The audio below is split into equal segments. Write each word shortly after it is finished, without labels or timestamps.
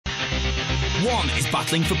One is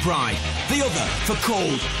battling for pride, the other for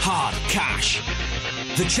cold, hard cash.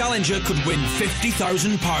 The challenger could win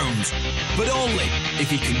 £50,000, but only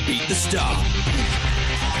if he can beat the star.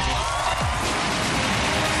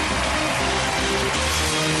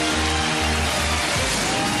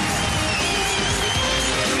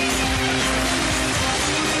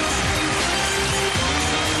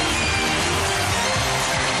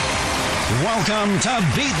 Welcome to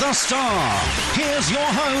Beat the Star. Here's your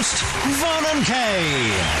host, Vernon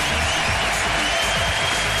Kay.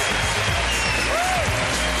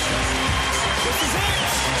 This is it.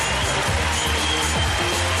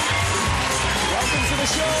 Welcome to the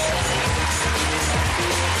show.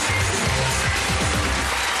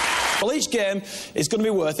 Well, each game is going to be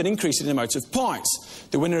worth an increasing amount of points.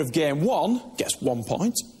 The winner of game 1 gets 1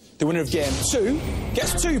 point. The winner of game 2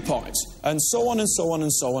 gets 2 points, and so on and so on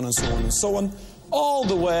and so on and so on and so on, all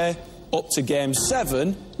the way up to game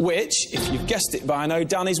 7, which, if you've guessed it by now,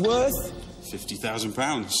 Dan, is worth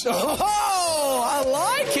 £50,000. Oh, I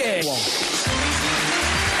like it. Nail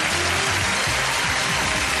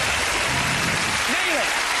it.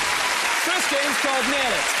 First game's called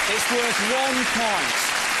Nail It. It's worth 1 point.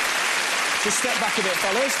 Just step back a bit,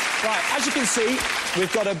 fellas. Right, as you can see,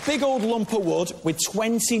 we've got a big old lump of wood with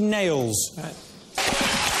 20 nails. Right.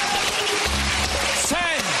 10,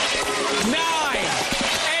 9, 8,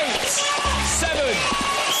 7,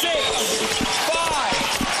 6, 5,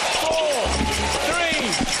 4, 3,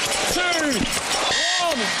 2,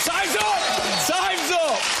 1. Time's up! Time's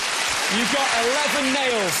up! You've got 11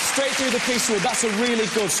 nails straight through the piece of wood. That's a really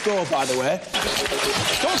good score, by the way.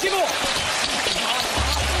 Don't give up!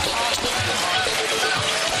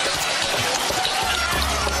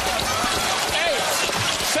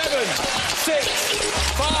 6,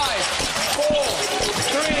 5, 4,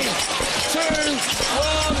 3, 2, 1.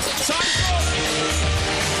 Time's up!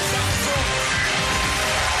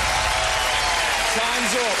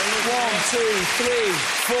 Time's up. 1, 2, 3,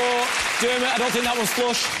 4. Dermot, I don't think that one's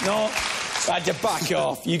flush. No. I had to back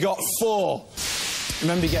off. You got 4.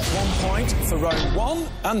 Remember, you get 1 point for round 1,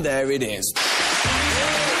 and there it is.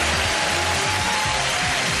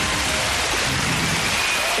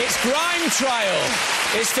 It's Grime Trial.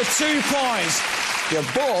 It's for 2 points. You're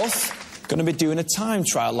both going to be doing a time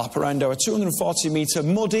trial lap around our 240-metre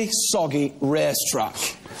muddy, soggy racetrack.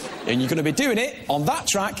 And you're going to be doing it on that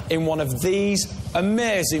track in one of these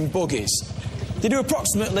amazing buggies. They do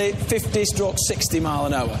approximately 50-60 mile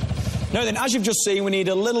an hour. Now then, as you've just seen, we need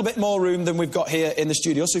a little bit more room than we've got here in the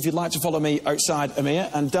studio, so if you'd like to follow me outside, Amir,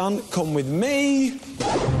 and Dan, come with me.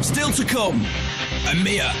 Still to come,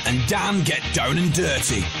 Amir and Dan get down and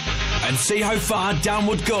dirty and see how far Dan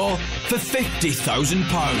would go for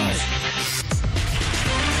 £50,000.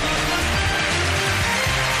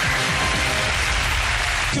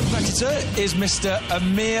 Competitor is Mr.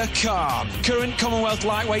 Amir Khan, current Commonwealth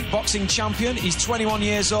lightweight boxing champion. He's 21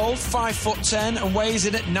 years old, 5'10", and weighs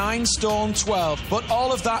in at 9 stone 12. But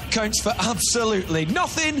all of that counts for absolutely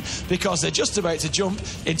nothing because they're just about to jump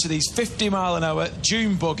into these 50-mile-an-hour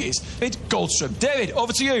dune buggies. David Goldstrom. David,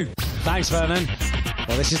 over to you. Thanks, Vernon.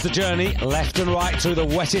 Well, this is the journey, left and right through the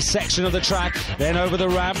wettest section of the track, then over the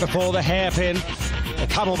ramp before the hairpin, the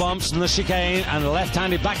camel bumps and the chicane, and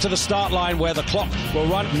left-handed back to the start line where the clock will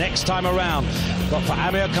run next time around. But for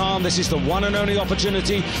Amir Khan, this is the one and only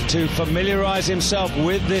opportunity to familiarise himself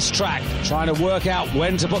with this track, trying to work out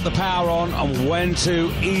when to put the power on and when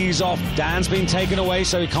to ease off. Dan's been taken away,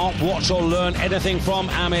 so he can't watch or learn anything from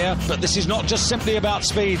Amir. But this is not just simply about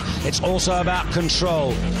speed, it's also about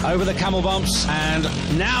control. Over the camel bumps, and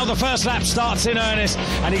now the first lap starts in earnest,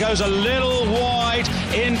 and he goes a little wide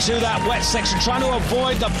into that wet section, trying to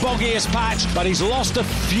avoid the boggiest patch, but he's lost a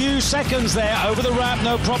few seconds there. Over the ramp,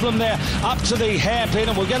 no problem there, up to the hairpin,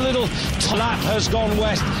 and we'll get a little lap has gone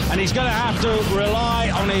west, and he's going to have to rely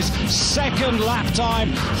on his second lap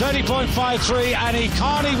time, 30.53, and he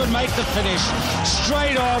can't even make the finish.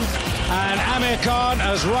 Straight on, and Amir Khan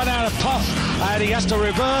has run out of puff, and he has to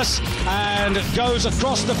reverse and goes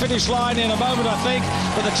across the finish line in a moment, I think,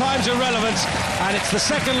 but the time's irrelevant, and it's the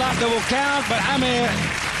second lap that will count. But Amir,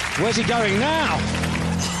 where's he going now?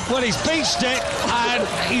 Well, he's beached it, and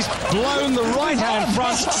he's blown the right-hand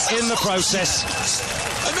front in the process.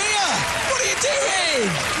 Amir, what are you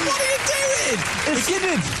doing? What are you doing? It's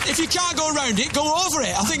skidding. If you can't go around it, go over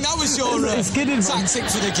it. I think that was your tactic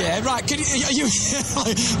for the game. Right, can you... Are you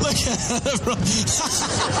look at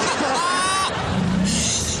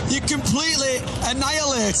You completely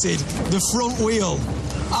annihilated the front wheel.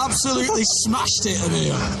 Absolutely smashed it,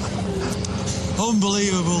 Amir.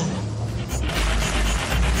 Unbelievable.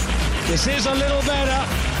 This is a little better.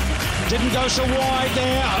 Didn't go so wide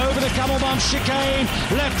there. Over the Camel Bump chicane.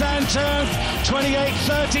 Left-hand turn.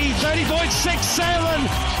 28.30,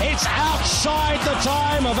 30.67. It's outside the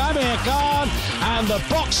time of Amir Khan, and the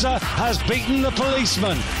boxer has beaten the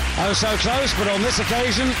policeman. Oh, so close, but on this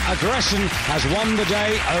occasion, aggression has won the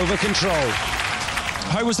day over control.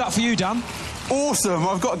 How was that for you, Dan? Awesome,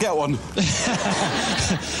 I've got to get one.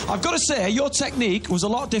 I've got to say, your technique was a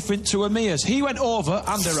lot different to Amir's. He went over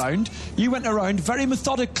and around. You went around very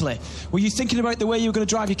methodically. Were you thinking about the way you were going to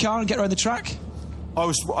drive your car and get around the track?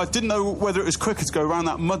 I didn't know whether it was quicker to go around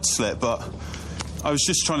that mud slip, but I was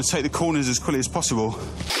just trying to take the corners as quickly as possible.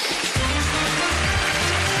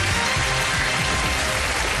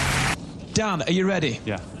 Dan, are you ready?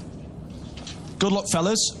 Yeah. Good luck,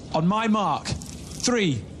 fellas. On my mark.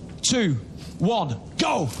 3, 2, 1,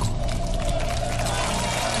 go!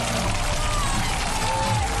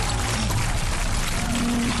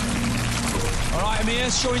 All right,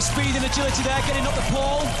 Amir, showing speed and agility there, getting up the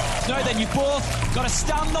pole. Now then, you both got to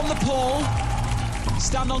stand on the pole,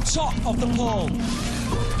 stand on top of the pole.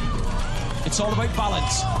 It's all about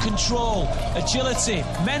balance, control, agility,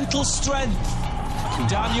 mental strength.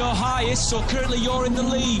 Dan, you're highest, so currently you're in the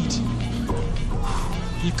lead.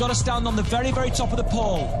 You've got to stand on the very, very top of the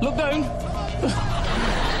pole. Look down.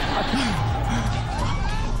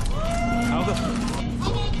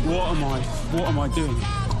 What am I doing?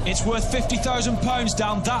 It's worth £50,000,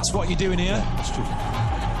 Dan. That's what you're doing here. Yeah, that's true.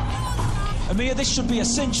 Amir, this should be a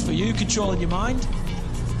cinch for you, controlling your mind.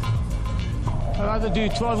 I'd rather do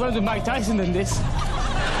 12 rounds with Mike Tyson than this.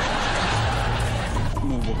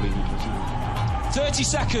 More wobbly than it is now. 30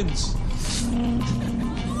 seconds.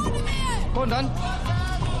 Go on, Dan.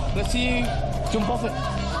 Let's see you jump off it.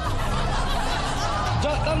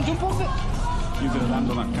 Dan, jump off it. You're going to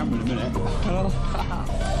land on that camera in a minute. 4,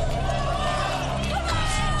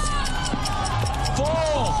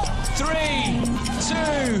 3,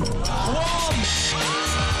 2, 1.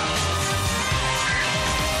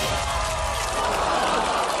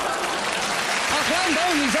 I'll climb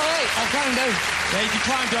down, he's all right. I'll climb down. Yeah, you can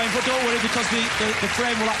climb down, but don't worry because the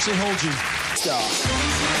frame will actually hold you. Start.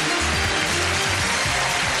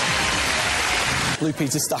 Blue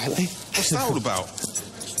Peter Stiley. What's that all about?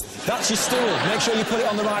 That's your stool. Make sure you put it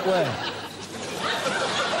on the right way.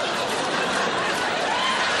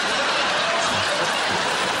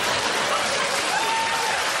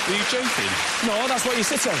 Are you joking? No, that's what you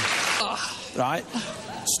sit on. Right.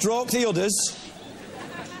 Stroke the udders.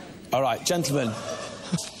 All right, gentlemen.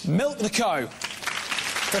 Milk the cow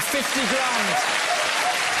for 50 grand.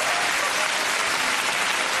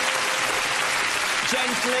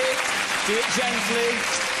 Gently. Do it gently.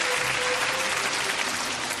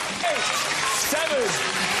 8, 7,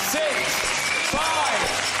 6, 5,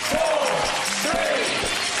 4, 3,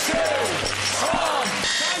 2, 1.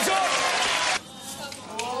 Time's up.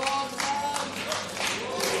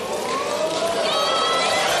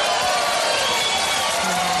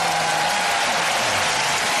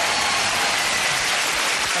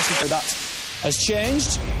 That has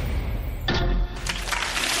changed.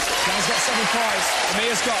 Dan's got 7 points.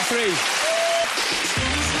 Amir's got 3.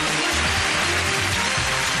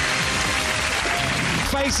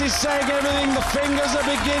 Face is saying everything. The fingers are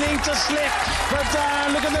beginning to slip. But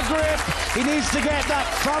Dan, look at the grip. He needs to get that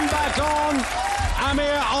thumb back on.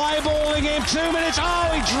 Amir eyeballing him. 2 minutes.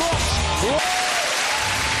 Oh, he drops.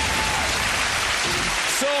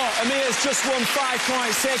 So, Amir's just won 5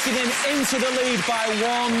 points, taking him into the lead by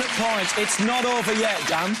 1 point. It's not over yet,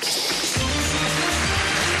 Dan.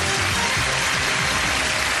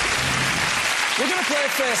 We're going to play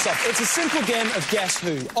face-off. It's a simple game of Guess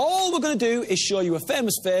Who. All we're going to do is show you a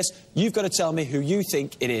famous face. You've got to tell me who you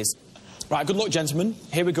think it is. Right, good luck, gentlemen.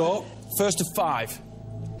 Here we go. First of 5.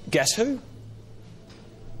 Guess who?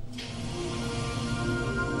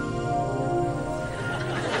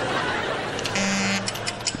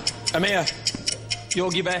 Amir.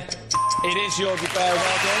 Yogi Bear. It is Yogi Bear.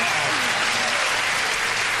 Well done.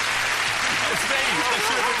 It's me. It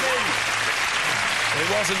should have been me. It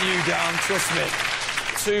wasn't you, Dan, trust me.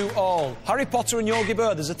 2-2. Harry Potter and Yogi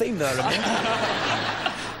Bear, there's a theme there, Amir.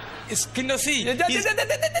 Can you see?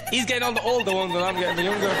 He's getting on the older ones and I'm getting the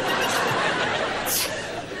younger.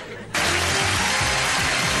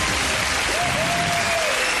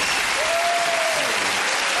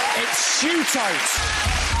 It's shootout.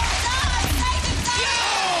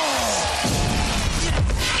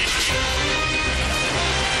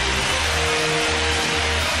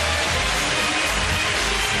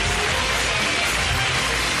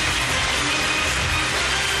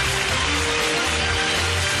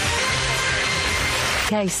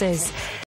 Cases.